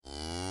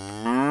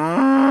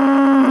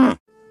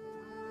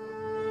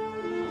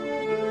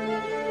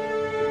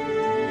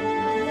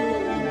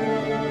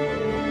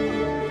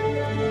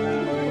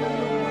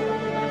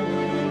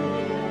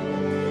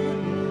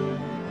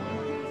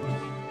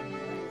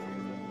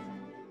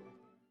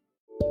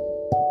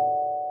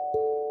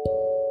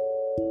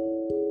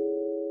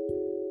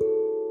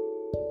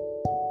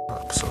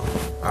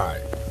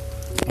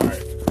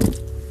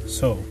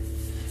So,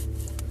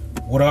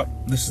 what up?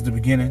 This is the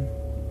beginning.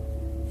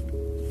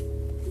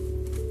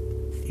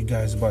 You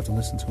guys about to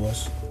listen to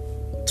us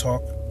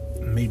talk,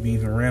 maybe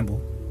even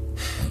ramble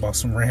about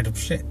some random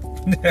shit.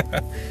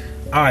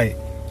 Alright,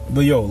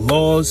 but yo,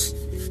 laws.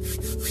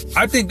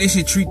 I think they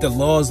should treat the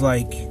laws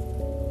like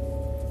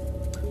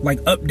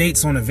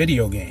updates on a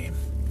video game.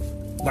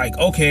 Like,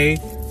 okay,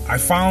 I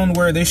found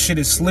where this shit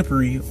is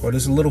slippery or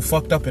this is a little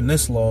fucked up in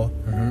this law.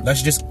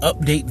 Let's just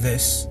update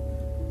this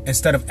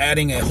instead of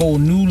adding a whole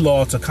new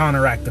law to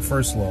counteract the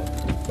first law.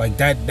 Like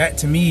that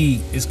to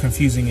me is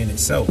confusing in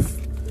itself.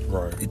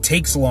 Right. It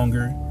takes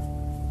longer.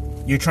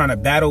 You're trying to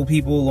battle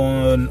people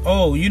on,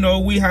 oh, you know,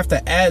 we have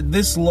to add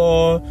this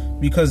law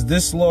because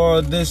this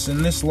law this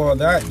and this law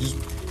that. Just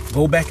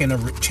go back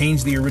and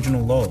change the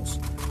original laws.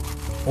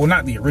 Or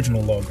not the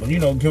original laws, but, you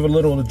know, give a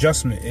little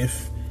adjustment.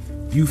 If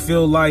you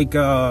feel like,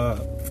 damn,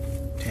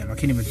 I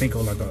can't even think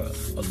of like a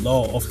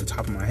law off the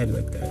top of my head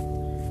like that.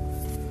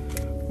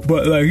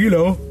 But like, you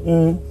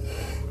know,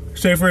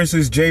 say for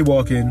instance,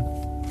 jaywalking.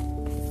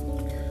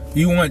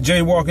 You want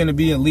jaywalking to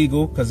be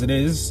illegal, because it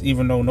is,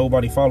 even though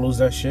nobody follows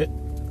that shit.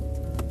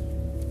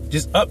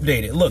 Just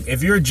update it. Look,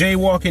 if you're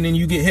jaywalking and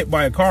you get hit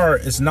by a car,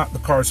 it's not the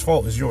car's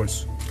fault, it's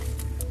yours.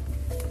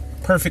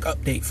 Perfect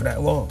update for that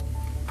law.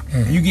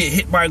 You get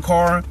hit by a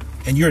car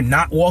and you're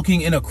not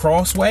walking in a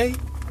crossway,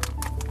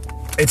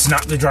 it's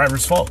not the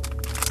driver's fault.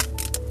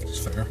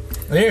 It's fair.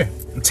 Yeah.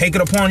 Take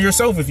it upon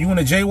yourself. If you want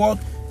to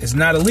jaywalk, it's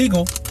not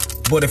illegal.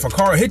 But if a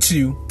car hits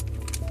you,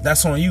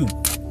 that's on you.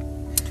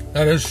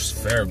 That is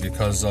fair,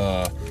 because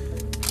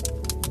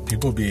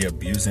people be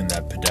abusing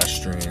that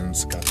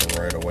pedestrians got the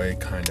right of way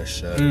kind of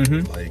shit.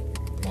 Like,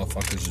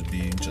 motherfuckers just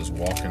be just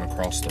walking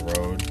across the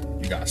road.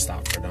 You gotta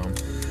stop for them.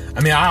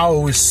 I mean, I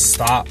always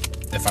stop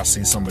if I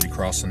see somebody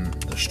crossing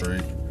the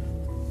street.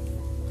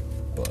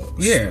 But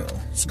yeah, still,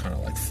 it's kind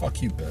of like,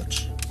 fuck you,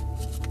 bitch.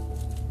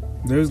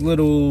 There's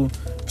little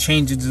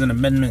changes and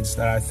amendments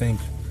that I think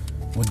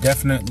would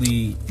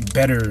definitely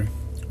better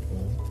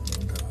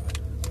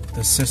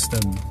the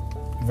system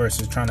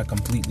versus trying to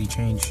completely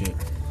change shit.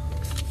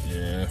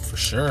 Yeah, for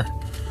sure.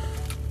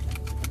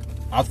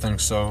 I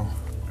think so.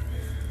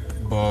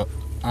 But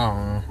I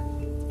don't know.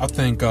 I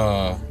think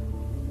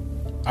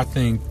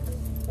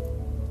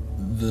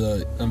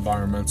the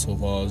environmental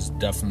laws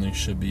definitely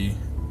should be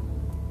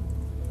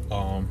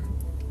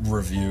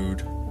reviewed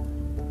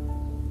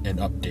and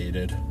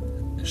updated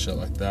and shit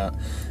like that.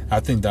 I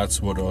think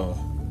that's what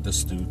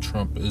this dude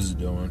Trump is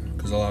doing,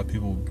 because a lot of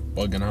people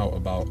bugging out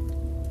about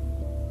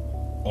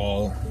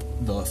all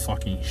the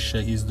fucking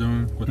shit he's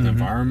doing with the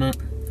environment.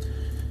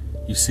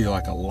 You see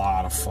like a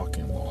lot of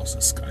fucking laws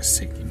this guy's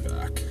taking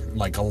back.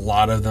 Like a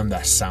lot of them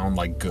that sound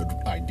like good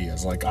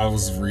ideas. Like I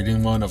was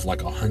reading one of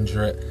like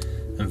 100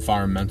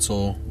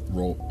 environmental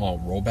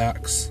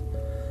rollbacks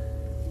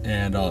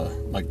and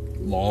like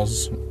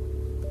laws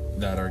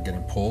that are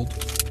getting pulled,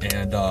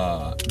 and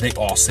they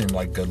all seem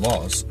like good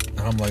laws. And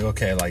I'm like,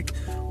 okay, like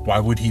why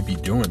would he be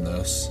doing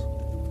this?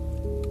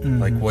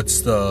 Like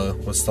what's the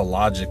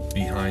logic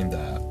behind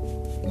that?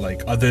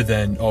 Like, other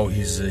than, oh,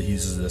 he's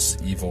this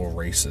evil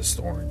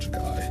racist orange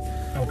guy.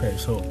 Okay,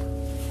 so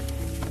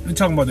we're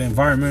talking about the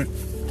environment.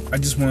 I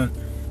just want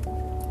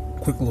a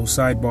quick little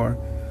sidebar.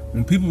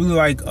 When people be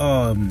like,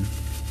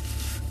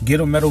 get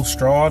a metal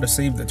straw to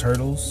save the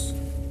turtles,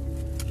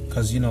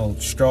 because, you know,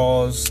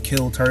 straws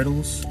kill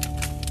turtles.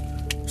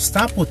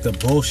 Stop with the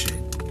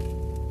bullshit.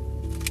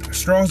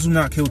 Straws do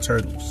not kill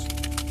turtles.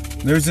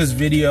 There's this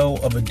video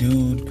of a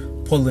dude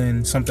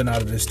pulling something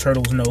out of this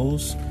turtle's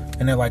nose,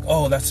 and they're like,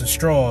 oh, that's a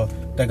straw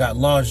that got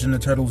lodged in the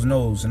turtle's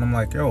nose. And I'm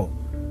like, yo,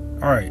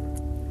 all right.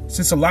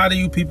 Since a lot of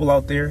you people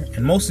out there,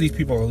 and most of these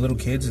people are little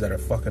kids that are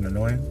fucking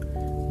annoying,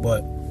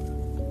 but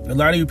a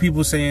lot of you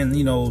people saying,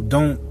 you know,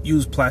 don't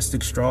use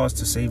plastic straws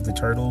to save the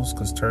turtles,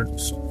 because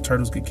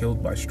turtles get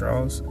killed by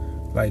straws.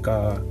 Like,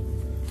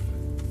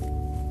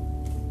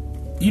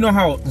 you know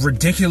how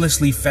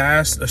ridiculously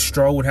fast a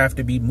straw would have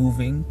to be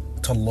moving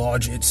to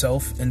lodge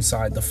itself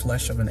inside the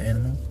flesh of an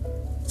animal?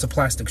 It's a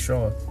plastic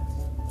straw.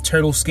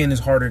 Turtle skin is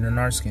harder than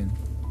our skin.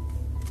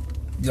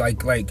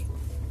 Like,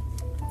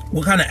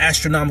 what kind of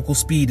astronomical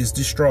speed is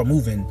this straw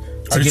moving?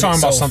 Are you talking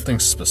about something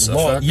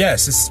specific?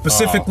 Yes, it's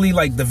specifically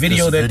like the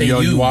video that they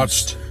used. You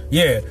watched?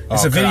 Yeah,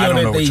 it's a video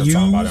that they use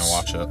I didn't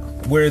watch it.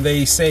 where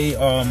they say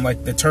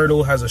like the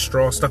turtle has a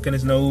straw stuck in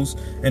his nose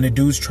and the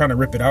dude's trying to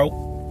rip it out,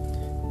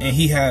 and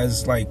he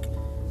has like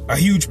a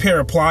huge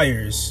pair of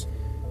pliers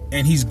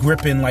and he's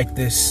gripping like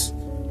this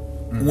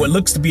what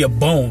looks to be a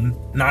bone,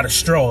 not a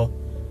straw,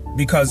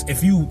 because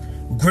if you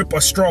grip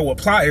a straw with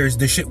pliers,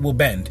 the shit will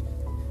bend.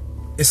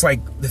 It's like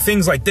the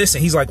things like this,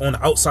 and he's like on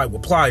the outside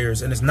with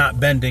pliers, and it's not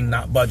bending,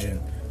 not budging.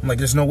 I'm like,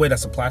 there's no way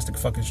that's a plastic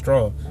fucking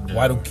straw. Yeah.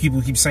 Why do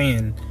people keep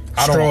saying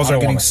straws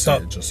are getting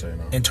stuck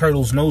in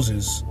turtles'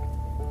 noses?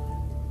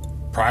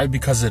 Probably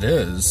because it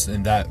is,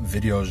 and that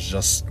video is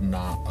just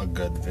not a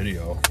good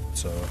video.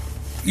 So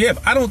yeah,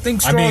 but I don't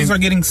think straws are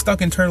getting stuck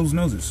in turtles'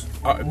 noses.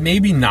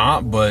 Maybe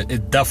not, but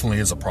it definitely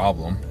is a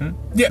problem.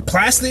 Yeah,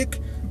 plastic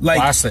Like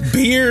plastic.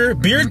 beer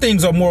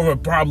things are more of a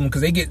problem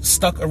because they get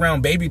stuck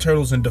around baby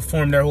turtles and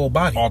deform their whole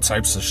body. All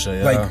types of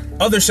shit. Yeah. Like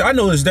other shit, I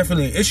know there's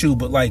definitely an issue,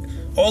 but like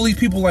all these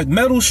people like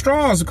metal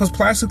straws because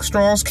plastic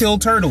straws kill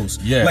turtles.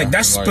 Yeah, like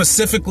that's like,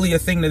 specifically a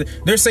thing that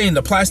they're saying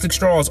the plastic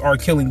straws are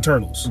killing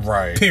turtles.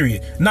 Right.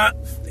 Period. Not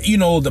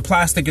the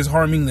plastic is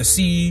harming the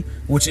sea,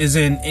 which is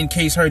in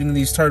case hurting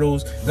these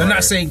turtles. They're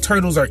not saying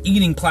turtles are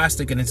eating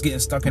plastic and it's getting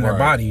stuck in their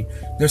body.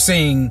 They're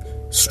saying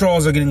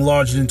straws are getting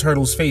lodged in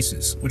turtles'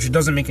 faces, which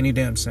doesn't make any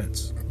damn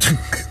sense.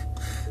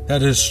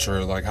 That is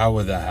true. Like, how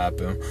would that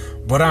happen?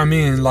 But I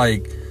mean,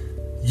 like,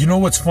 you know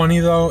what's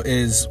funny though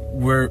is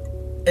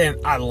and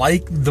I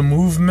like the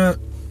movement,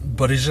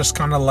 but it's just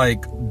kind of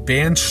like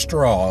ban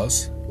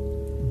straws,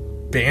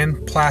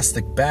 ban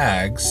plastic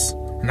bags.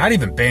 Not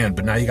even banned,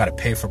 but now you got to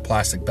pay for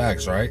plastic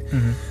bags, right?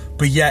 Mm-hmm.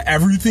 But yeah,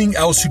 everything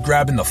else you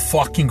grab in the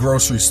fucking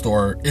grocery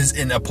store is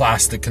in a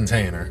plastic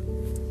container.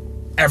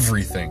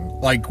 Everything.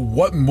 Like,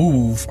 what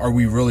move are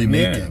we really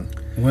making?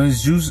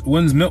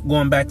 When's milk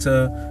going back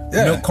to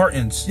milk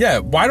cartons? Yeah,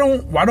 why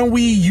don't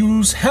we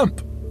use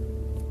hemp?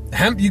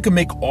 Hemp, you can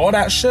make all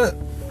that shit.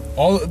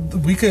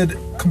 We could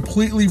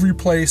completely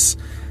replace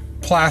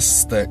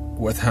plastic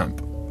with hemp.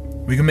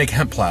 We can make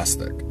hemp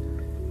plastic.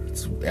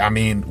 I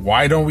mean,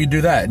 why don't we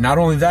do that? Not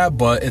only that,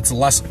 but it's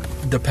less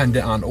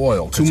dependent on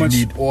oil because you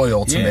need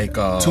oil to make.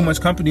 Too much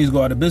companies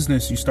go out of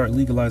business. You start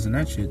legalizing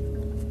that shit.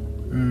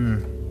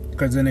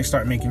 Because then they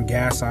start making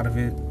gas out of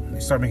it. They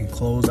start making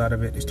clothes out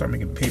of it. They start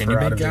making paper out of it.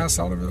 Can you make gas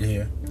out of it?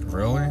 Yeah.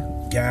 Really?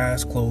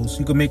 Gas, clothes.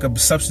 You can make a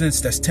substance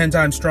that's 10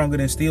 times stronger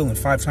than steel and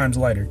 5 times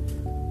lighter.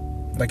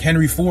 Like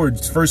Henry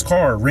Ford's first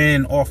car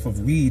ran off of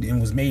weed and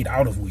was made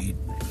out of weed.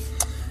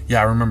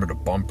 Yeah, I remember the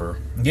bumper.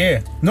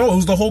 Yeah. No, it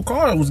was the whole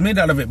car. It was made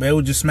out of it, but it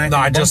was just smacking the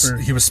bumper.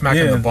 He was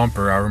smacking the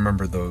bumper. I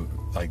remember the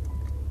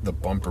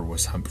bumper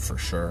was hemp for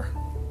sure.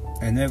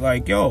 And they're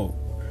like, yo,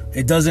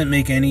 it doesn't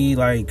make any,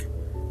 like,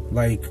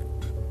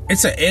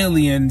 it's an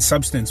alien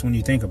substance when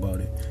you think about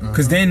it.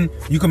 Because then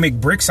you can make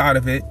bricks out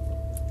of it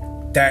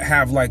that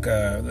have, like,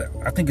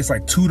 I think it's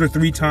like 2 to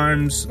 3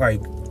 times, like,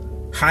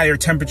 higher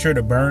temperature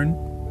to burn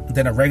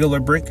than a regular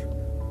brick.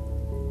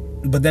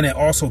 But then it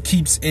also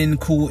keeps in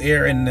cool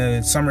air in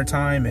the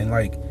summertime and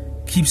like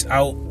keeps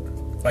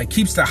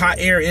the hot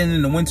air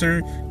in the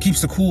winter,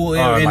 keeps the cool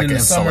air in the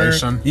insulation.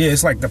 Summer. Yeah,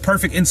 it's like the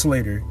perfect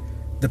insulator,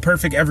 the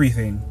perfect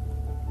everything.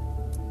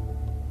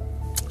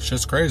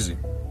 Shit's crazy.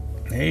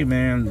 Hey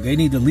man, they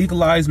need to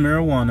legalize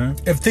marijuana.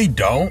 If they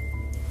don't,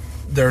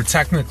 they're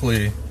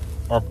technically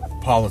our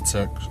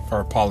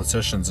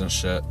politicians and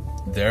shit.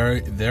 They're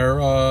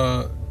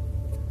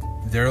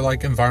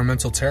like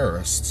environmental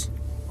terrorists.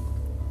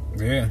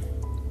 Yeah.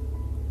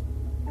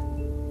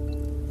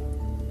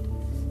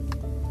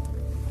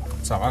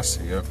 That's how I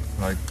see it.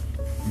 Like,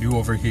 you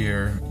over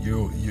here,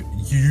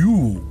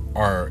 you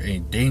are a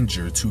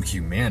danger to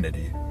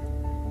humanity.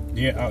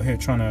 Yeah, out here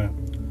trying to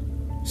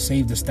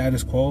save the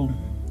status quo.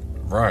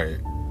 Right.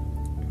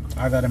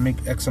 I gotta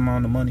make X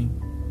amount of money.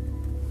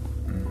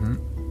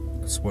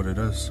 That's what it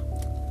is.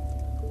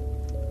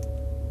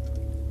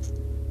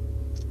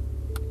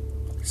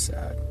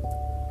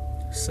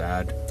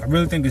 Sad. I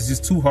really think it's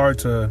just too hard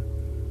to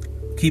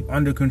keep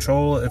under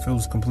control if it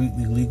was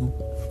completely legal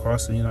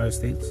across the United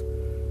States.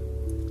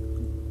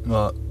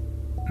 Well,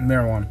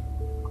 marijuana.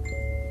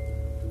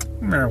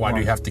 Why do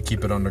you have to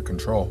keep it under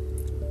control?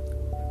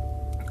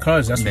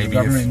 Because that's what the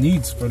government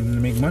needs for them to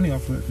make money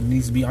off of it. It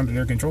needs to be under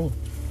their control.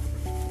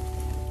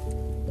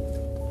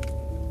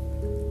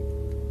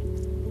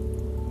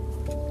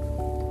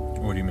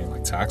 What do you mean,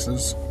 like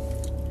taxes?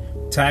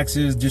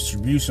 Taxes,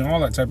 distribution, all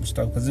that type of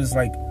stuff. Because it's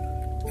like,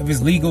 if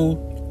it's legal,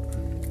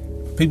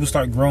 people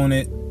start growing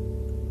it.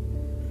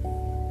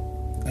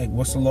 Like,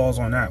 what's the laws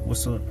on that?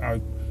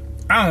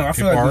 I don't know. I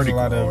feel like there's a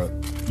lot of...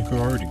 You could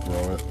already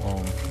grow it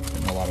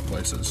in a lot of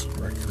places.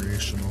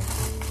 Recreational.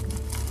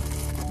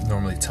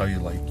 Normally tell you,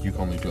 like, you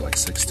can only do, like,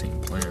 16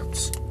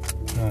 plants.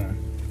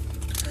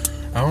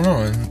 I don't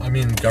know. I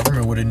mean,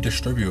 government wouldn't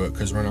distribute it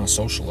because we're not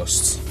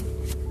socialists.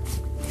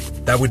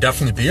 That would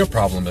definitely be a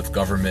problem if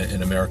government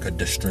in America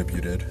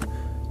distributed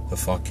the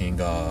fucking,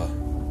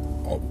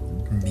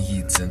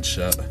 needs and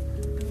shit.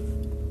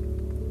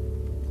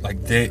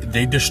 Like,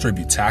 they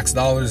distribute tax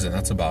dollars and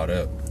that's about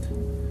it.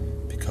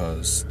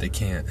 Because they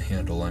can't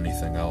handle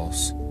anything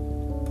else.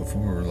 But if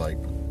we were like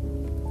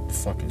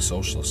fucking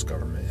socialist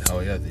government,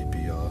 hell yeah, they'd be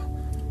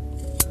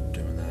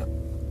doing that.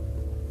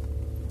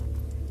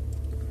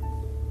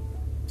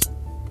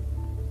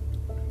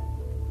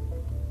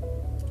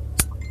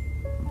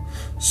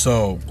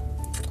 So,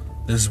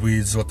 this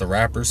weed's what the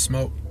rappers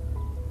smoke?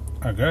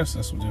 I guess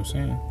that's what they're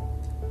saying.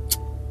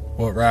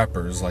 What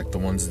rappers? Like the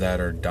ones that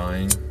are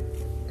dying?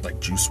 Like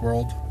Juice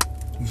WRLD?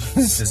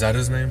 Is that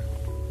his name?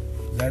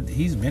 That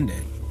he's been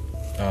dead.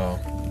 Oh,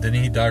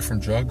 didn't he die from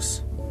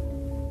drugs?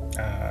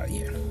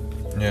 Yeah.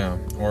 Yeah,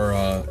 or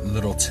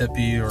Little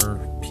Tippy or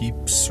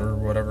Peeps or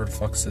whatever the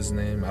fuck's his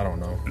name. I don't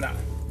know. Nah,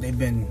 they've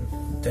been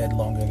dead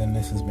longer than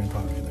this has been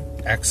popular.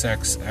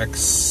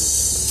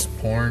 XXX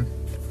porn.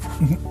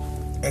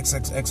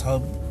 XXX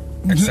Hub.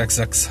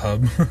 XXX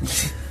hub.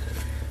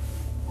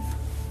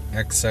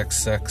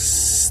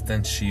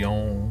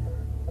 XXXTentacion.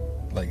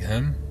 Like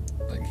him?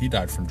 Like he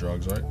died from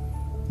drugs, right?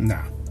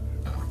 Nah.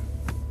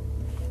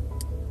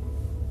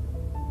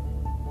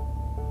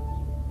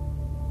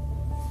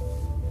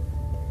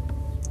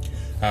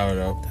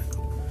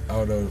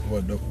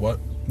 What?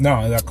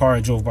 No, that car I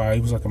drove by,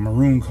 it was like a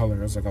maroon color.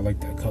 I was like, I like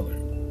that color.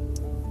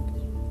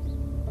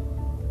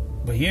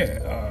 But yeah,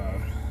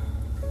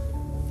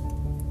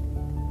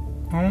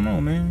 I don't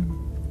know, man.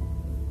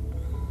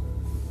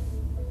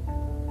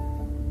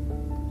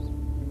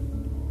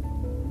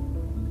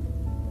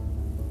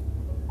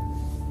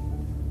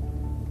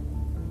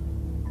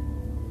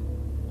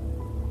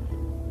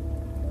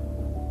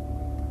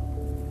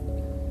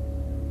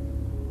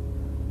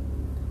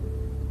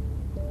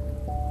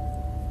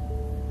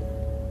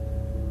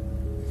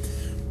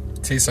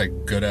 Tastes like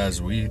good ass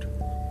weed.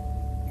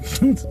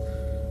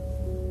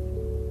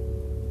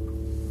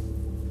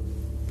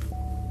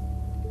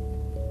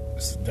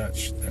 It's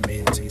Dutch that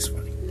made it taste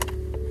funny.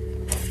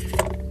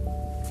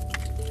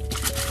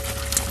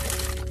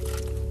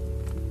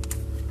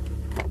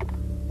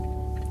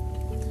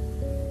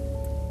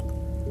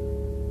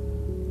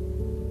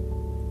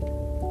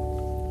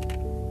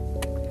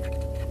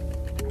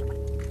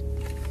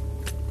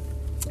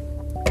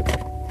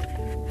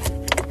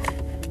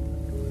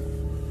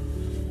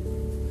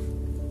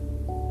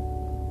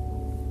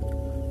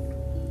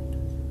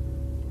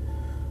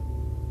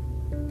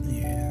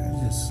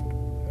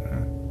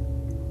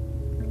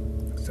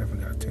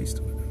 Definitely got a taste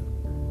to it.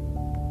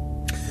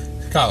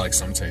 Got like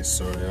some taste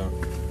to it, yeah.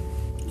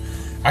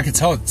 I can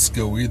tell it's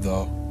good weed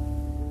though.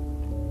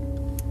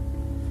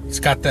 It's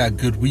got that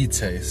good weed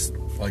taste,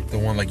 like the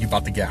one like you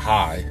about to get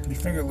high. Your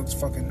finger looks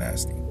fucking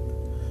nasty.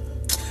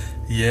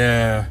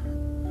 Yeah,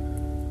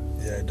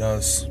 it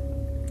does.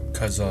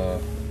 Cause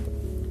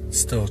it's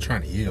still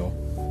trying to heal.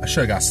 I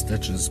should have got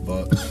stitches,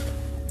 but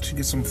should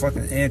get some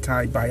fucking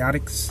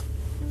antibiotics.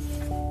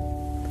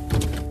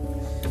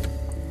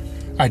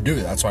 I do.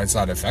 That's why it's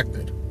not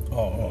affected.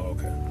 Oh,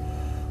 okay.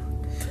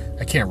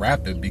 I can't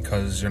wrap it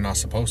because you're not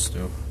supposed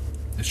to.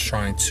 It's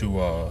trying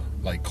to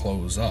like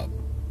close up.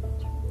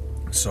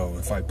 So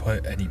if I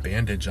put any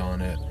bandage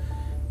on it,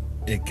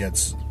 it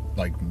gets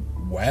like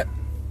wet,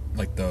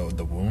 like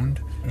the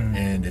wound,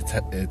 and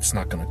it's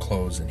not gonna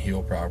close and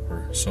heal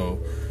proper. So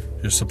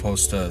you're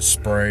supposed to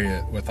spray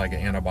it with like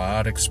an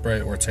antibiotic spray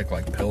or take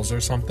like pills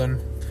or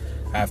something.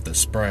 I have to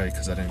spray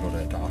because I didn't go to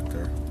a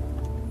doctor.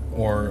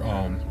 Or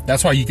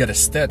that's why you get a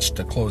stitch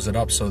to close it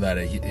up so that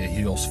it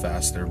heals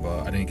faster.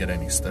 But I didn't get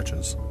any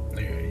stitches.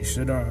 Yeah, you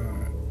should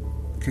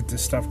get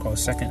this stuff called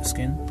Second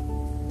Skin.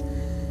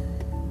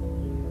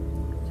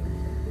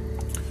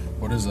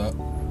 What is that?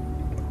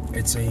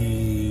 It's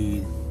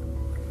a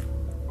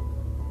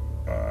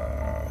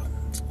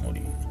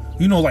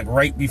you know, like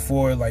right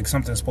before like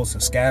something's supposed to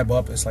scab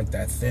up, it's like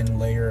that thin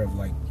layer of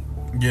like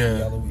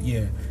yellow.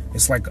 Yeah,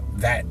 it's like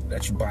that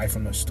you buy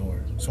from the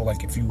store. So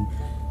like if you,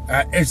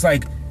 it's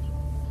like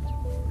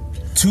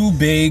too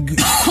big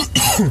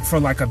for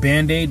like a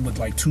band-aid, but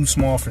like too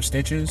small for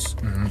stitches.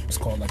 It's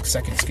called like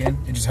Second Skin.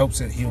 It just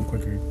helps it heal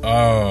quicker.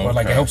 Oh, but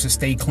like it helps it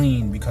stay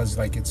clean because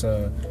like it's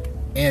a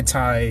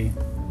anti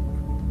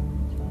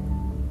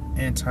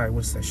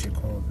what's that shit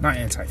called? Not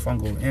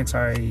antifungal,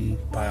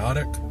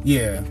 biotic.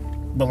 Yeah,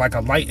 but like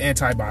a light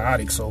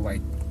antibiotic, so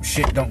like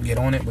shit don't get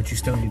on it, but you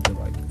still need to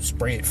like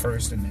spray it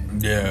first and then.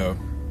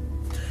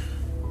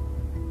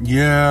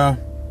 Yeah.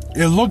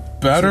 It looked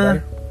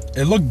better.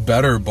 It looked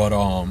better, but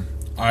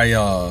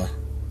I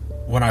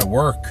when I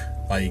work,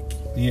 like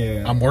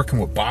I'm working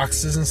with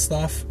boxes and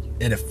stuff,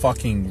 and it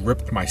fucking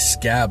ripped my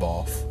scab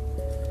off.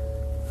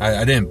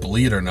 I didn't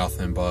bleed or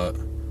nothing, but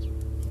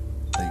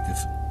like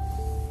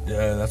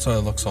that's why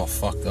it looks all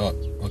fucked up.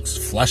 It looks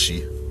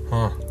fleshy,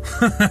 huh?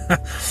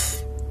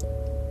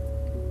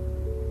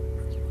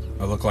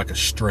 I look like a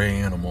stray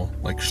animal.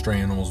 Like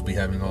stray animals be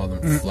having all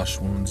them flesh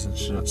wounds and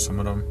shit. Some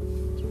of them.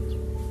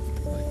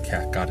 Like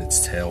cat got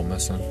its tail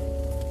missing.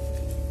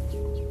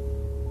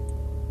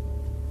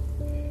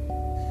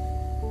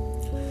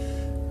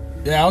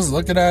 Yeah, I was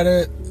looking at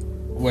it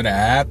when it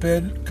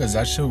happened because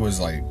that shit was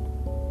like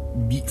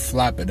meat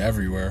flapping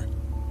everywhere.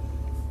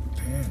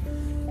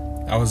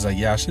 Damn. I was like,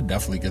 yeah, I should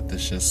definitely get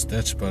this shit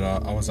stitched, but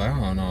I was like, I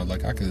don't know,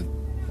 like I could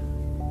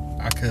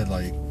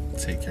like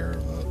take care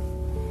of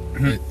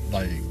it.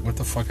 Like, what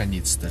the fuck I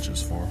need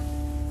stitches for?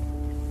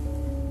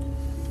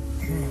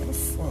 What the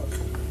fuck?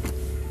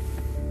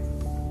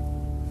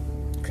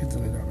 Kids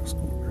let out of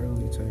school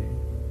early, tell you.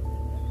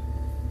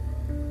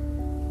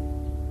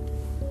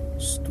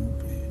 Stupid.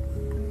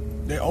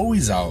 They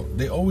always out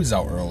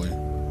early.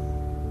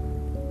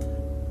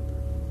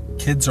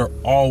 Kids are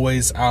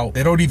always out.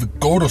 They don't even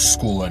go to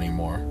school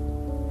anymore.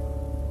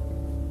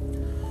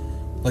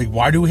 Like,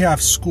 why do we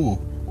have school?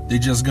 They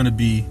just gonna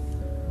be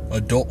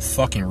adult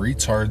fucking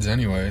retards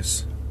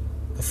anyways.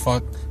 The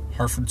fuck?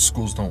 Hartford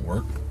schools don't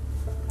work.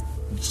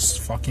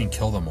 Just fucking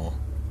kill them all.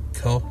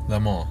 Kill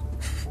them all.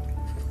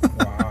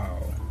 Wow.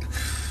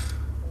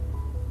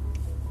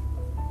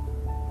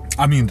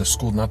 I mean the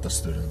school, not the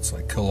students.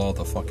 Like, kill all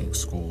the fucking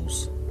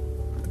schools.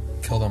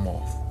 Kill them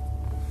off.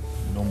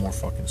 No more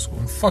fucking school.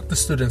 And fuck the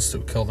students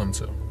too. Kill them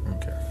too. I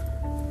don't care.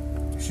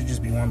 It should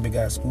just be one big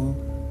ass school,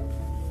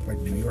 like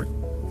New York.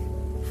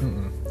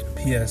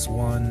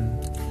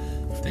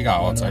 PS1. They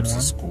got all types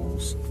of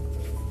schools.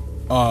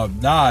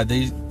 Nah,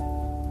 they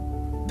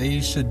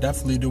should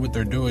definitely do what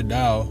they're doing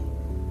now.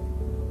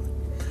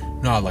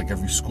 No, like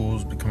every school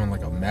is becoming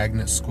like a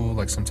magnet school,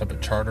 like some type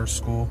of charter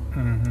school.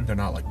 Mm-hmm. They're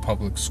not like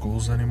public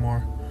schools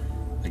anymore.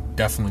 Like,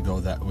 definitely go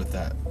with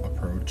that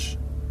approach.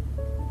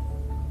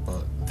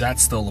 But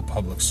that's still a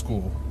public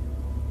school.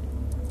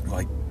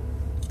 Like,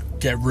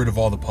 get rid of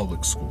all the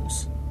public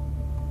schools.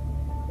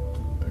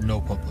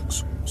 No public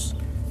schools.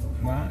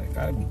 Nah, it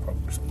gotta be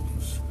public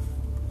schools.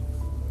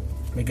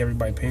 Make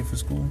everybody pay for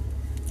school.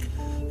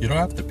 You don't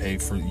have to pay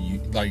for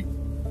you like.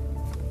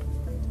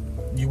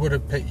 You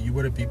wouldn't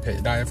be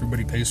paid. Not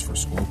everybody pays for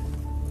school.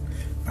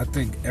 I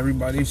think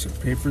everybody should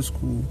pay for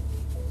school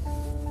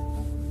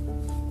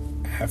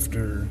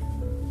after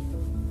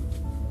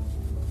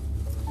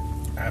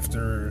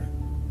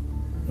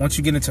once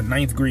you get into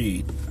 9th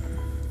grade,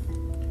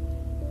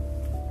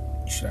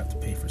 you should have to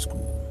pay for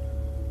school.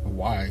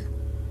 Why?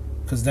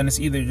 Because then it's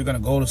either you're gonna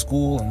go to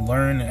school and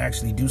learn and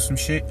actually do some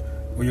shit,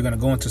 or you're gonna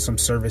go into some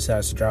service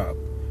ass job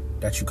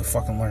that you could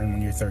fucking learn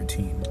when you're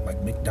 13,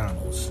 like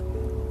McDonald's.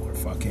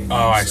 Fucking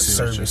I see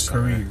service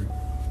career.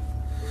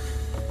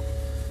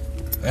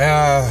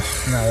 Yeah.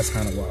 Nah, that's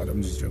kind of wild.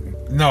 I'm just joking.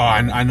 No,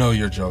 I know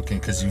you're joking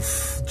because you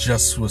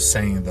just was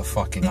saying the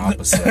fucking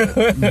opposite.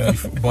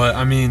 But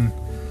I mean,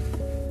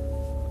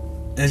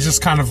 it's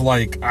just kind of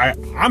like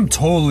I'm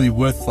totally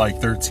with like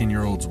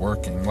 13-year-olds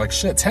working. Like,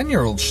 shit,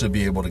 10-year-olds should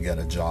be able to get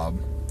a job.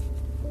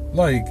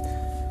 Like,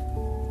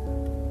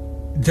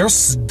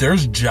 there's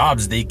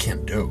jobs they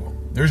can do.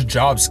 There's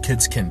jobs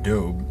kids can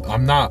do.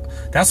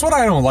 That's what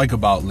I don't like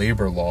about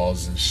labor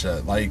laws and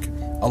shit. Like,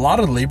 a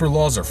lot of labor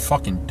laws are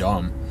fucking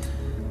dumb.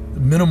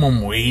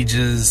 Minimum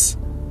wages,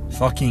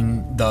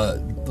 fucking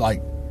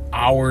like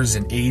hours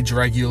and age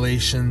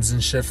regulations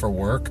and shit for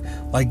work.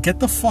 Like,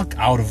 get the fuck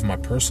out of my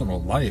personal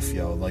life,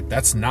 yo. Like,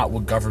 that's not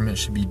what government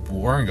should be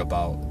worrying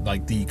about.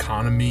 Like, the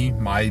economy,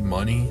 my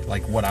money,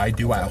 like what I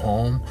do at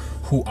home,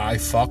 who I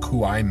fuck,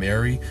 who I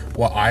marry,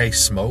 what I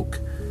smoke.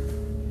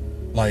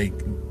 Like,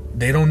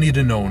 they don't need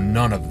to know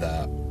none of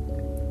that.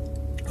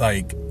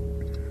 Like,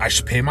 I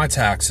should pay my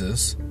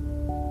taxes,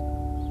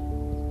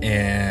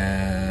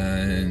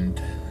 and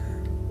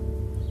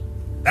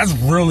that's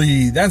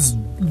really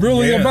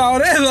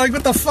about it. Like,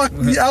 what the fuck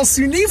else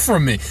you need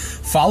from me?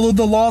 Follow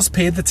the laws,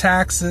 pay the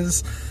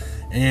taxes,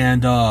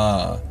 and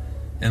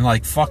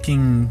like,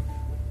 fucking,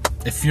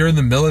 if you're in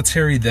the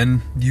military,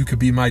 then you could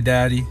be my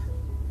daddy.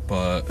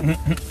 But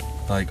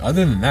like,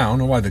 other than that, I don't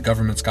know why the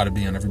government's got to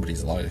be in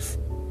everybody's life.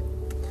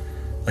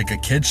 Like, a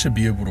kid should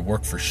be able to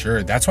work for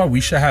sure. That's why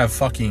we should have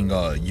fucking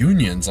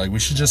unions. Like, we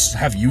should just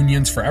have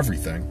unions for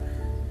everything.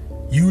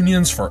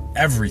 Unions for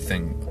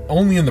everything.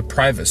 Only in the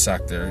private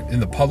sector.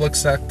 In the public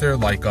sector,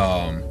 like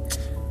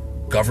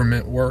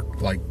government work,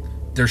 like,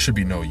 there should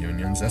be no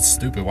unions. That's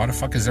stupid. Why the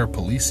fuck is there a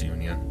police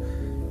union?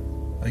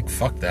 Like,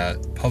 fuck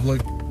that.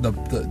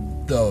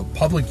 The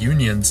public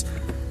unions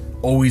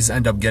always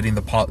end up getting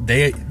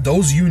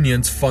those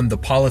unions fund the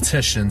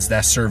politicians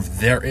that serve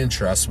their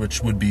interests,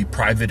 which would be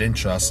private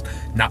interests,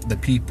 not the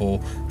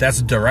people.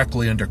 That's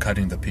directly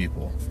undercutting the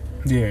people.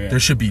 Yeah. There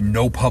should be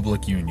no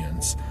public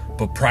unions,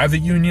 but private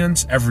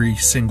unions, every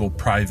single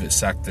private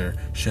sector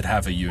should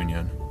have a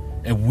union,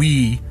 and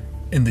we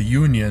in the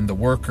union, the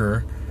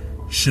worker,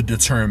 should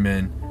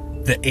determine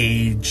the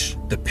age,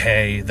 the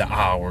pay, the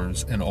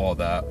hours, and all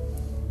that.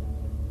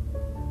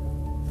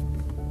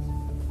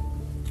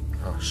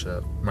 Oh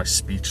shit, my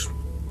speech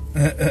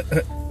killed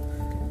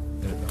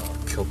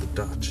the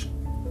Dutch.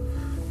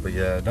 But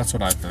yeah, that's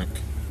what I think.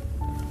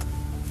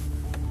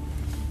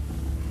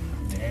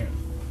 Damn.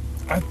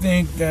 I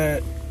think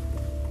that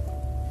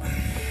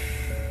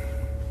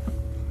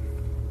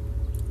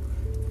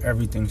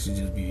everything should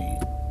just be...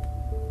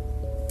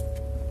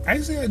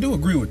 Actually, I do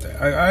agree with that.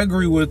 I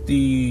agree with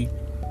the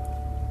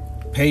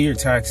pay your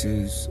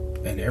taxes,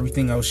 and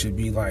everything else should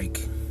be like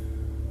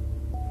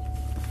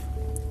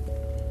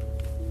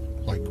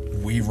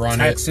we run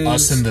taxes, it,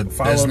 us and the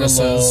businesses.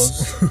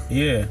 The laws.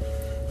 Yeah.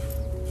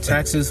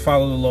 Taxes,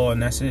 follow the law,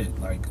 and that's it.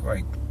 Like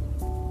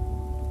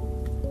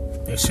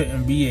there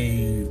shouldn't be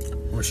a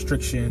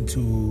restriction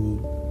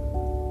to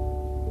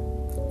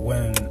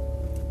when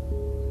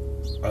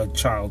a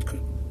child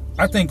could.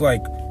 I think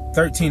like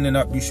 13 and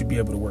up, you should be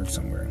able to work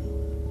somewhere.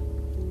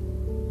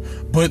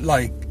 But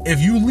like,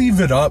 if you leave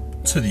it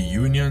up to the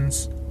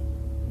unions,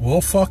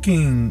 we'll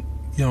fucking,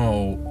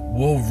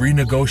 we'll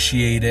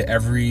renegotiate it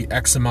every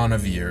X amount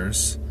of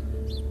years,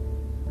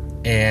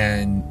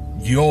 and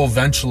you'll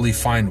eventually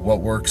find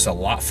what works a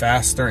lot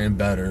faster and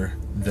better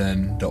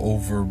than the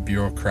over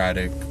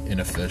bureaucratic,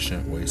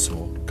 inefficient,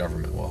 wasteful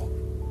government will.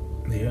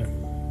 Yeah.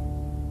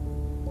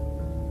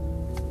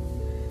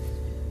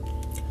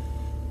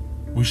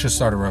 We should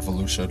start a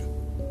revolution.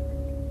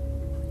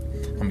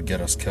 I'm gonna get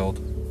us killed.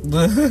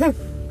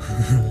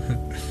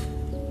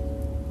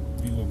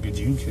 People get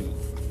you killed.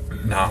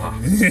 Nah.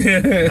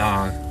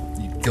 Nah.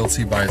 You're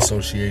guilty by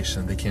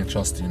association. They can't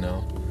trust you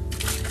now.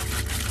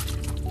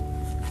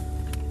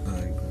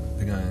 Like,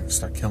 they're gonna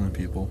start killing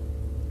people.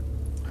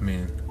 I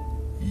mean,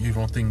 you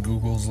don't think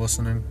Google's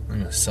listening? They're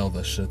gonna sell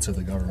this shit to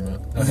the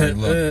government. Like,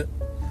 look,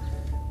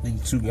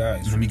 Need 2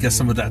 guys. let me get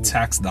some of that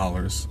tax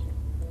dollars.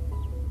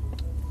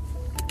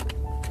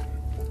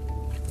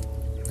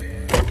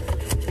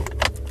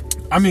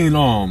 I mean,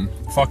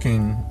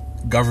 fucking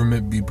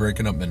government be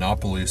breaking up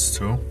monopolies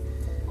too.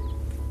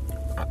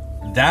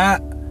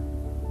 That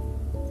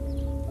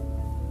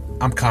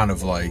I'm kind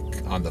of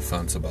like on the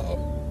fence about.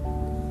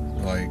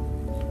 Like,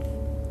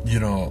 you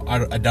know,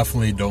 I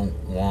definitely don't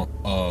want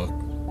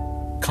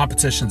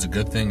competition's a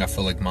good thing. I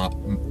feel like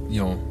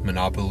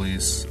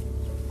monopolies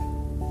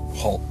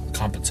halt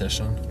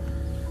competition.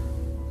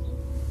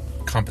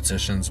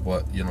 Competition's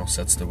what, you know,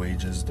 sets the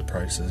wages, the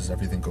prices,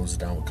 everything goes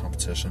down with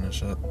competition and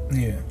shit.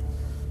 Yeah.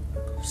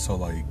 So,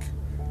 like,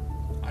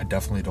 I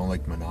definitely don't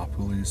like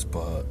monopolies,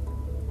 but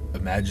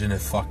imagine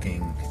if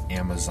fucking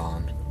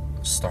Amazon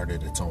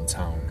started its own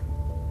town.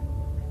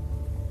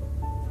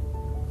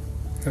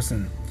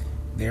 Listen,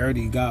 they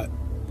already got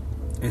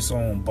its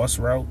own bus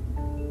route.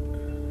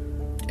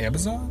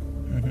 Amazon?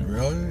 Mm-hmm.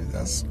 Really?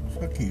 That's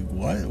fucking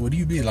what? What do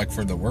you mean? Like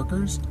for the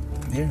workers?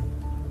 Yeah.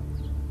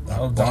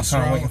 I was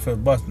downtown waiting for the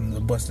bus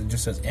that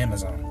just says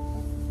Amazon.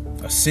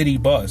 A city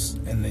bus.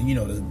 And then, you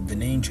know, the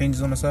name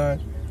changes on the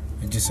side.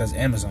 It just says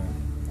Amazon.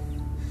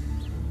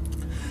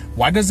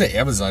 Why doesn't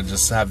Amazon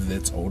just have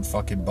its own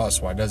fucking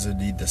bus? Why does it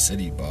need the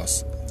city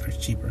bus?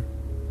 It's cheaper.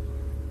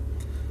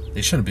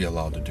 They shouldn't be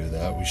allowed to do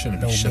that. We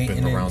shouldn't be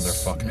shipping around their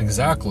fucking...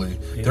 Exactly.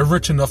 Yeah. They're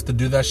rich enough to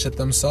do that shit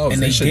themselves.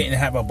 And they didn't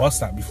have a bus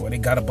stop before. They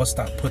got a bus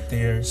stop put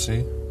there.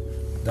 See?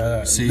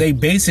 They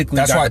basically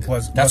that's got why,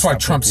 that's why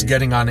Trump's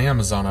getting on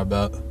Amazon, I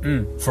bet.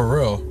 For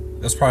real.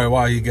 That's probably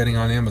why he's getting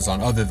on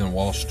Amazon, other than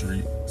Wall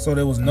Street. So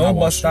there was no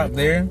bus stop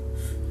there,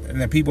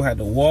 and then people had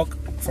to walk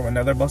from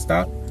another bus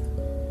stop.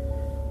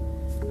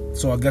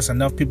 So I guess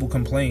enough people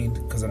complained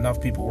because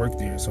enough people worked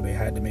there, so they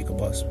had to make a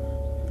bus.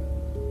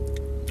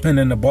 And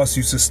then the bus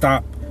used to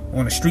stop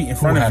on the street in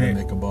front of it. Who had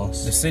to make a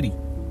bus? The city.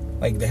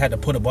 Like, they had to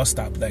put a bus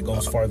stop that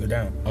goes farther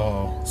down.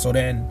 Oh. So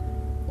then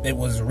it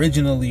was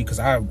originally, because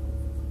I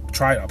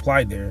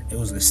applied there,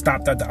 it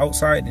stopped at the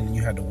outside, and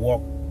you had to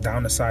walk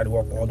down the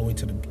sidewalk all the way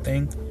to the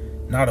thing.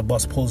 Now the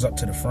bus pulls up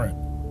to the front.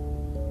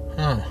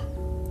 Huh.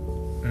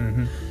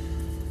 Mm-hmm.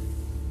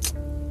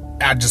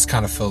 I just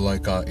kind of feel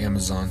like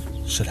Amazon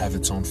should have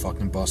its own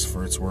fucking bus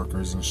for its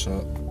workers and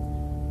shit.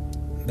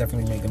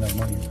 Definitely make enough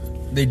money.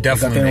 They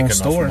definitely make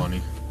enough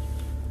money.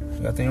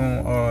 They got their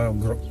own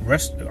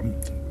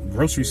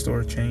grocery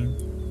store chain.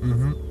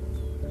 Mm-hmm.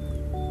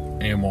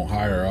 And it won't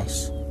hire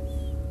us.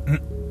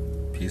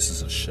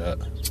 Pieces of shit.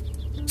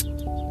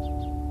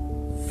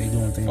 They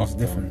doing things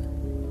different.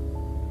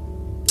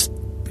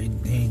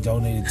 They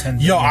donated $10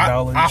 billion. Yo,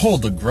 I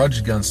hold a grudge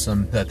against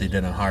them that they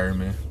didn't hire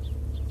me.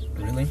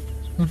 Really?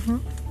 Mm-hmm.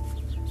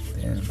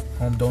 Damn.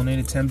 Home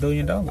donated $10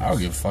 billion. I don't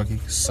give a fuck. You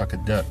can suck a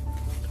dick.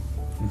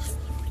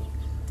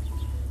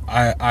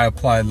 I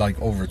applied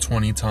like over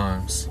 20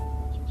 times.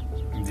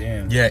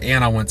 Damn. Yeah,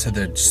 and I went to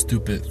the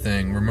stupid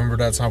thing. Remember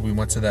that time we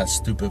went to that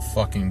stupid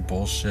fucking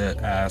bullshit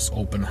ass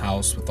open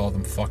house with all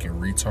them fucking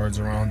retards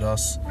around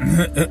us?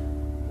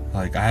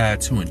 Like, I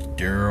had to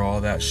endure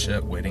all that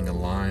shit waiting in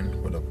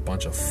line with a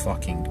bunch of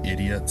fucking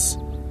idiots.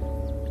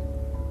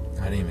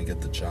 I didn't even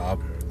get the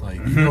job. Like,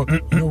 you know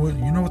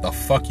what the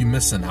fuck you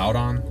missing out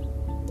on?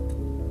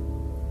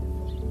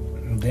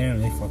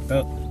 Damn, they fucked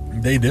up.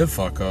 They did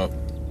fuck up.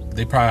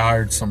 They probably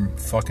hired some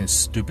fucking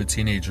stupid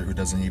teenager who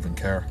doesn't even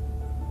care.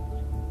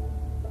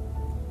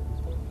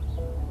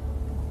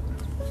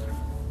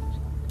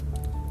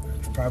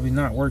 Probably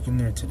not working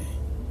there today.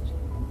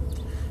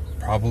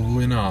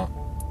 Probably not.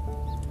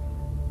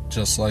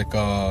 Just like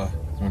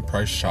when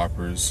Price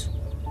Choppers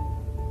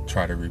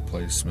try to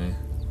replace me.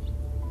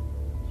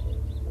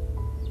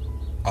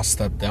 I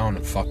stepped down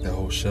and fucked that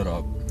whole shit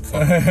up.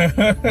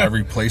 My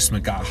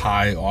replacement got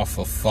high off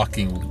of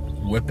fucking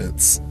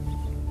whippets.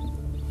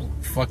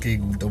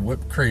 Fucking the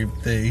whipped cream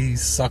thing. He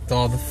sucked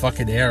all the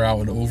fucking air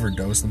out and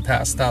overdosed and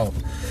passed out.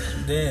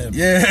 Damn.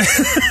 Yeah.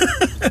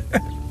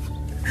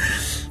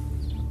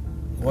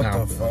 What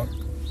the fuck?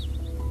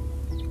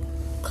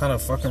 What kind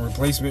of fucking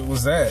replacement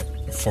was that?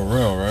 For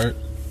real, right?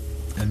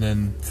 And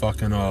then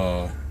fucking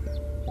the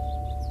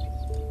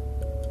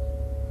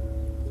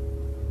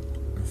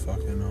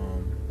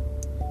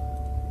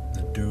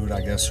dude,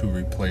 I guess, who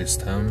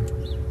replaced him,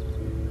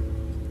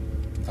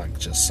 like,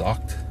 just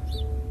sucked.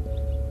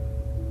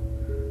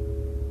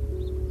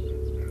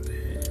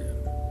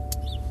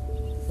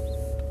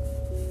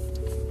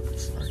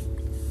 Sorry.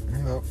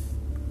 Yep.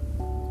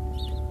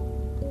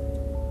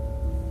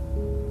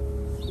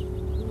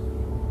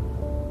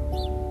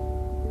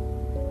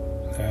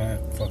 That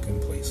fucking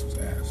place was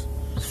ass.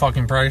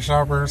 Fucking Price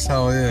Choppers?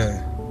 Hell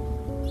yeah.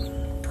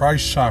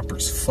 Price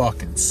Choppers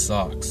fucking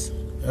sucks.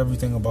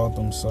 Everything about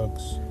them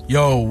sucks.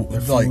 Yo,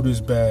 their like, food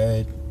is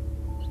bad.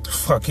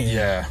 Fucking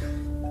Yeah.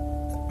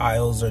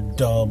 aisles are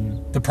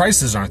dumb. The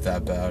prices aren't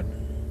that bad.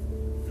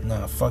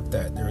 Nah, fuck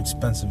that. They're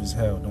expensive as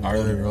hell. Don't Are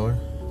go they there. really?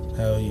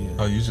 Hell yeah.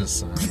 Oh, you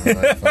just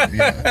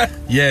yeah.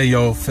 Yeah,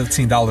 yo,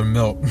 $15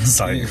 milk. It's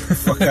like,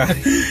 Fuck out.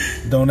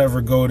 Don't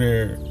ever go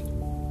there.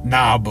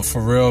 nah, but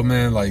for real,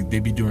 man, like they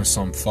be doing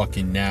some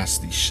fucking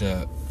nasty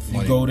shit. If you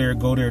Like, go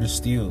there to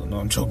steal. No,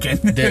 I'm joking.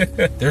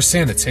 they're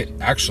saying to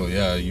actually,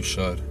 yeah, you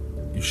should.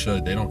 You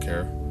should. They don't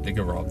care. They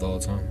get robbed all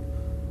the time.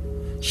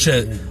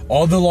 Shit,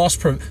 all the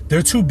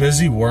they're too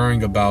busy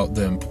worrying about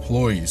the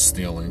employees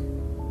stealing.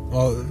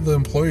 Well, the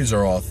employees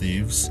are all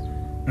thieves.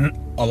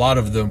 A lot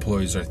of the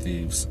employees are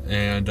thieves.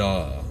 And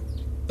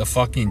the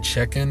fucking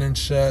chicken and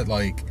shit,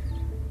 like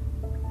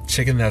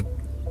chicken that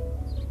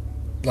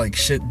like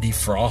shit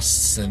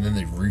defrosts and then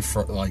they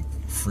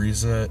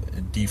freeze it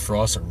and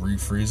defrost and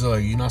refreeze it.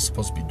 Like, you're not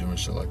supposed to be doing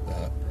shit like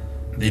that.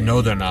 They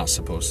know they're not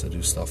supposed to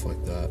do stuff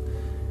like that.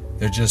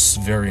 They're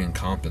just very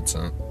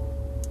incompetent.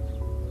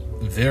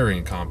 Very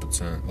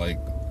incompetent. Like,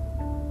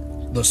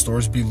 the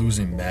stores be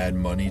losing mad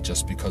money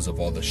just because of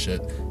all the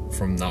shit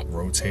from not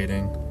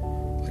rotating.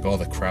 Like, all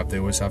the crap they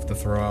always have to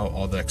throw out,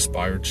 all the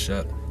expired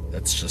shit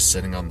that's just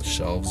sitting on the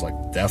shelves. Like,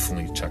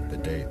 definitely check the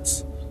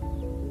dates.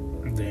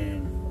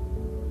 Damn.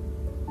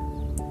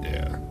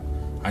 Yeah.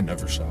 I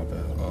never shop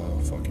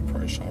at fucking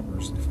Price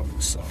Shoppers. They fucking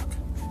suck.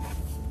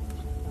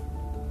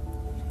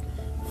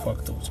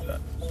 Fuck those guys.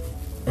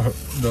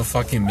 The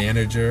fucking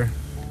manager,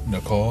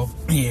 Nicole,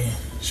 Yeah.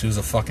 she was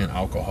a fucking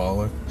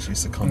alcoholic. She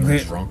used to come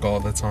in drunk all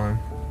the time.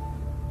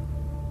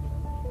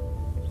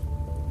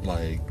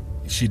 Like,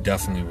 she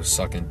definitely was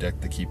sucking dick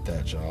to keep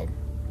that job.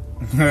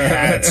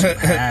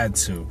 Had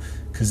to.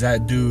 Because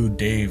that dude,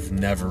 Dave,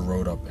 never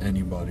wrote up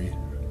anybody.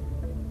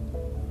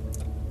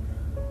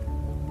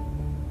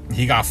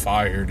 He got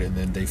fired, and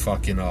then they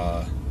fucking,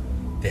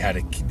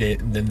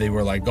 then they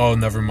were like, oh,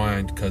 never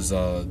mind, because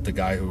the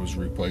guy who was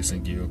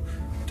replacing you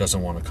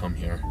doesn't want to come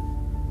here.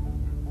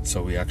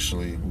 So we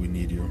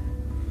need you.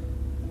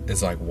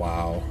 It's like,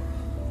 wow.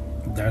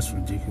 That's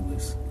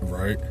ridiculous.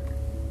 Right?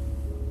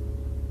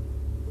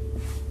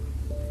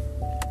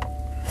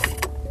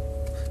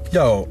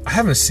 Yo, I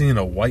haven't seen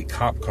a white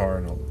cop car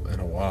in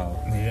a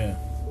while. Yeah.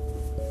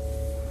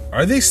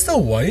 Are they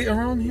still white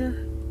around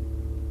here?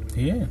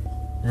 Yeah.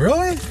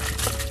 Really?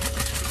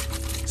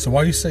 So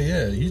why you say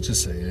yeah? You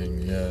just say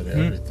yeah to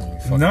everything.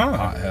 Fucking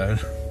Nah.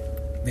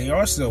 pothead. They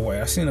are still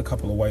white. I've seen a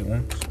couple of white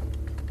ones.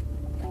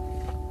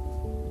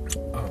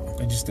 Oh.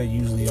 It's just they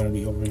usually don't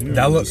be over here.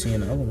 That You look. see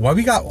in the other one. Why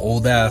we got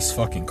old ass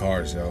fucking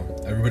cars, yo?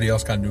 Everybody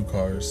else got new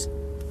cars.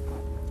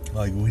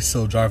 Like, we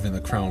still driving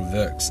the Crown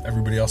Vics.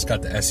 Everybody else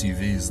got the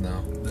SUVs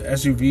now. The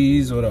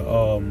SUVs or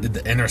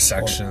The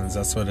intersections.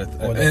 That's what it.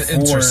 or the Ford,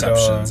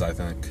 Interceptions, I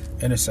think.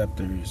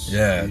 Interceptors.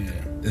 Yeah,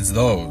 it's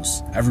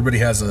those. Everybody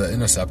has an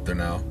Interceptor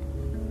now.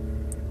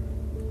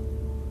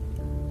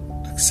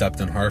 Except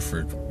in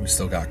Hartford, we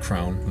still got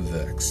Crown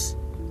Vics.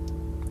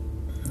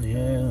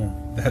 Yeah.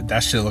 That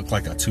shit looked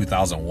like a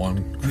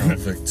 2001 Crown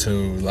Vic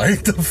too.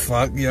 Like, the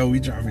fuck, yo, we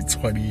driving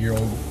 20-year-old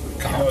Oh,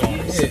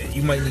 cars. yeah.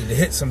 You might need to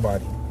hit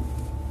somebody.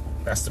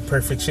 That's the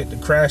perfect shit to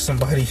crash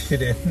somebody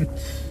shit in.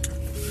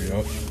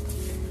 Yep.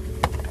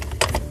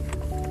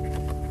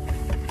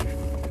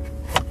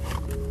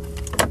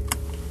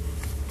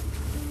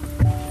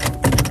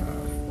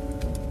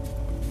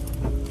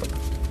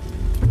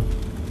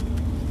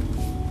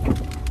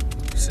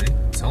 See,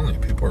 I'm telling you,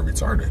 people are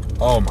retarded.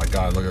 Oh my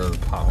god, look at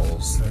the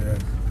potholes. Yeah.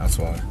 That's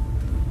why.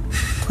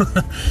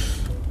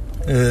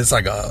 It's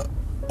like a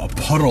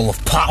puddle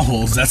of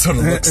potholes. That's what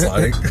it looks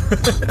like.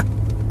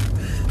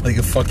 Like,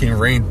 it fucking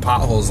rained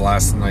potholes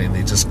last night and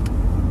they just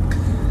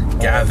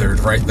gathered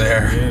right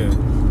there. Yeah.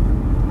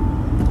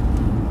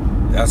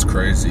 That's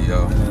crazy,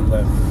 yo. And then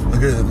left.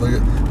 Look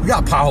at we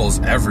got potholes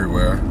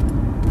everywhere.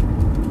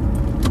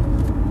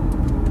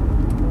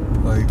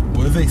 Like,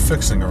 what are they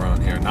fixing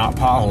around here? Not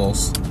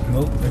potholes.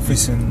 Nope. They're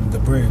fixing the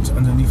bridge,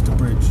 underneath the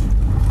bridge.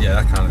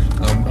 Yeah, that kind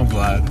of. I'm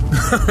glad.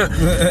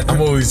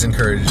 I'm always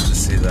encouraged to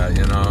see that.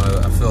 You know,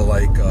 I feel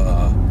like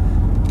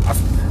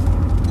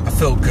I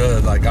feel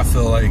good. Like, I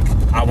feel like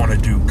I want to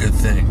do good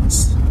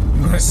things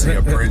when I see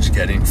a bridge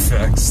getting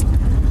fixed.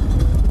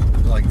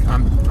 Like,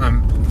 I'm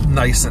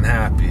nice and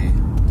happy.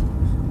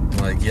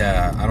 Like,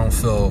 yeah, I don't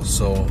feel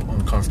so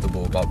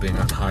uncomfortable about being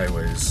on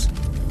highways.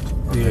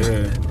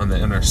 On the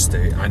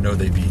interstate. I know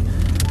they be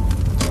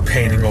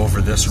painting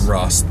over this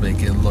rust,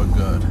 making it look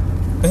good.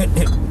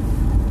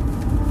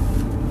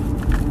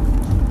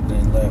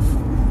 Then left.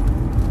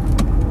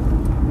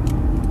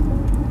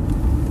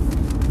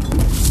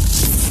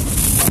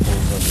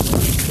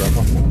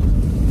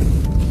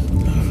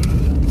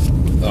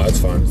 Oh, it's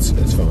fine.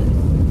 It's fine.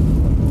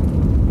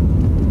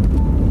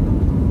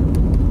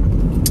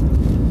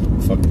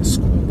 Fucking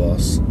school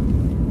bus.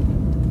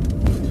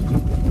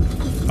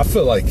 I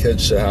feel like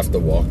kids should have to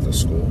walk to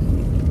school.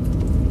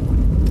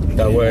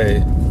 That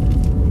way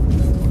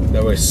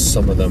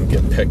some of them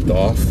get picked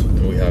off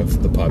and we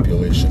have the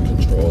population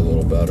control a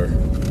little better.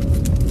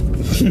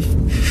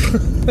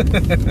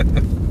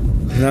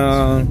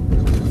 No.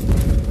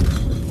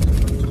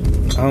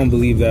 I don't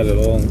believe that at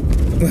all.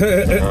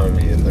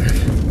 Me either.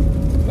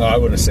 I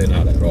wouldn't say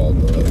not at all,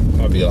 but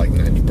I'd be like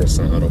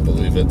 90%. I don't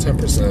believe it.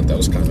 10%, that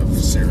was kind of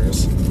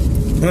serious.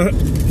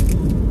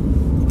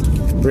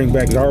 Bring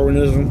back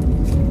Darwinism.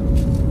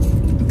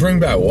 Bring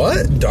back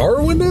what?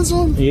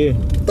 Darwinism? Yeah.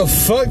 The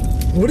fuck?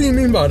 What do you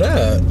mean by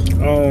that?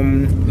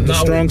 The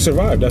strong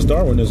survive. That's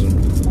Darwinism.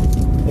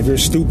 If you're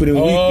stupid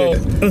and weak,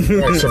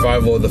 like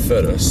survival of the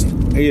fittest.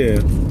 Yeah.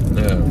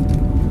 Yeah.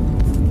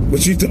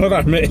 What you thought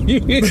I meant? You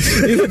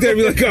looked at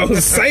me like I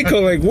was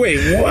psycho. Like, wait,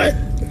 what?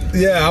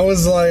 Yeah, I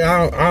was like,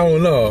 I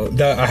don't know.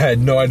 That I had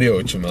no idea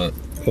what you meant.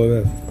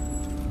 Oh,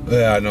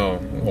 yeah, I know.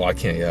 Well, I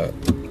can't yet.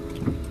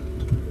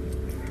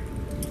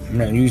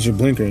 Man, use your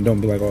blinker and don't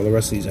be like all the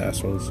rest of these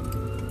assholes.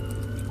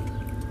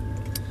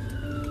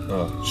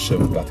 Oh shit,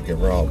 we're about to get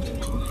robbed.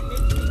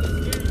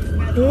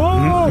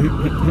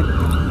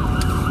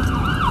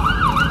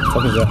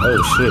 What is that?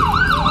 Oh shit.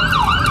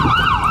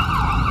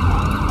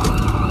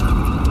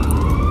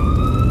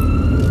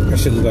 That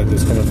shit look like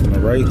it's coming from the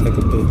right, like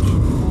a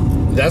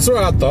bitch. That's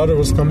where I thought it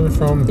was coming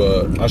from,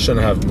 but I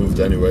shouldn't have moved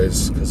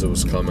anyways, because it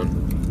was coming.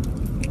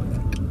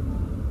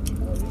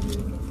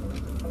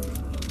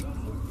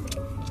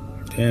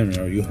 Damn,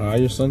 are you high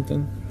or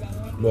something?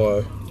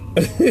 Why?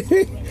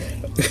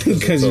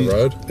 Because you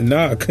red?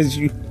 Nah, because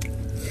you,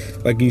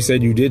 like you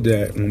said, you did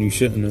that when you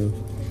shouldn't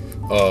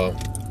have.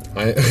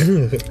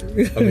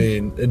 I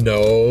mean,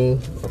 no,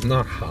 I'm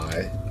not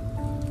high.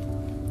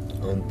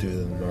 I don't do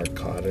the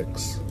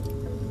narcotics.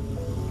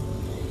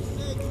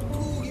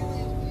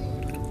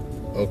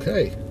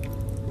 Okay.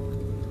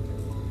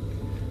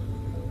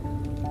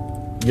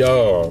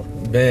 Yo,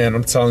 man,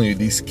 I'm telling you,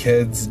 these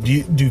kids.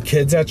 Do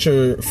kids at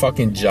your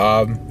fucking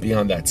job be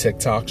on that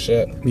TikTok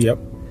shit? Yep.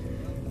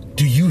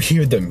 Do you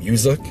hear the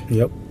music?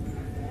 Yep.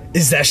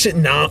 Is that shit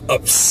not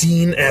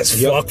obscene as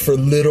fuck for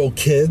little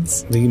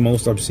kids? The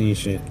most obscene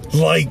shit.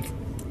 Like,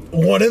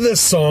 one of the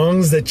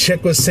songs, the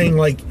chick was saying,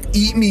 like,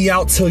 eat me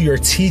out till your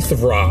teeth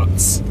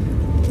rots.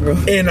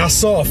 And I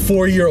saw a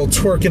 4-year-old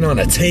twerking on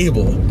a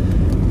table.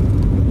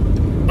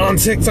 On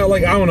TikTok,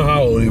 like, I don't know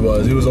how old he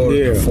was. He was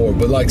older than 4.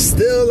 But, like,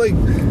 still, like,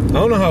 I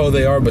don't know how old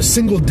they are, but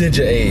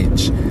single-digit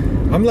age.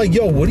 I'm like,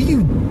 yo, what are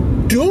you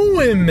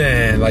doing,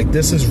 man? Like,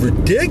 this is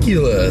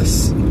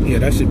ridiculous. Yeah,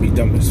 that should be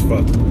dumb as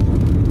fuck.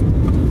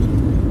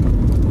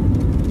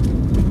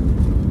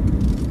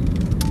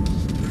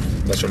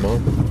 That's your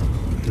mom?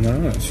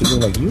 Nah, she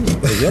look like you.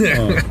 Like your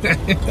mom.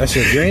 That's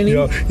your granny?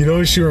 Yo, you know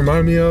what she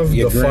remind me of?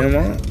 Your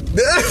grandma?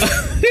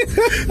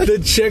 The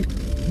chick,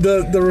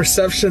 the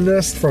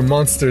receptionist from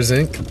Monsters,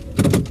 Inc.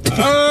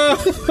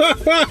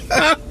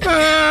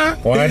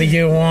 What do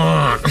you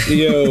want?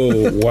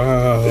 Yo,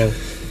 wow.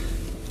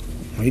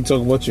 Why you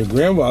talk about your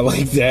grandma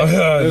like that?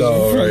 I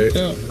know, right?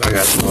 I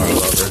got to know I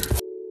love her.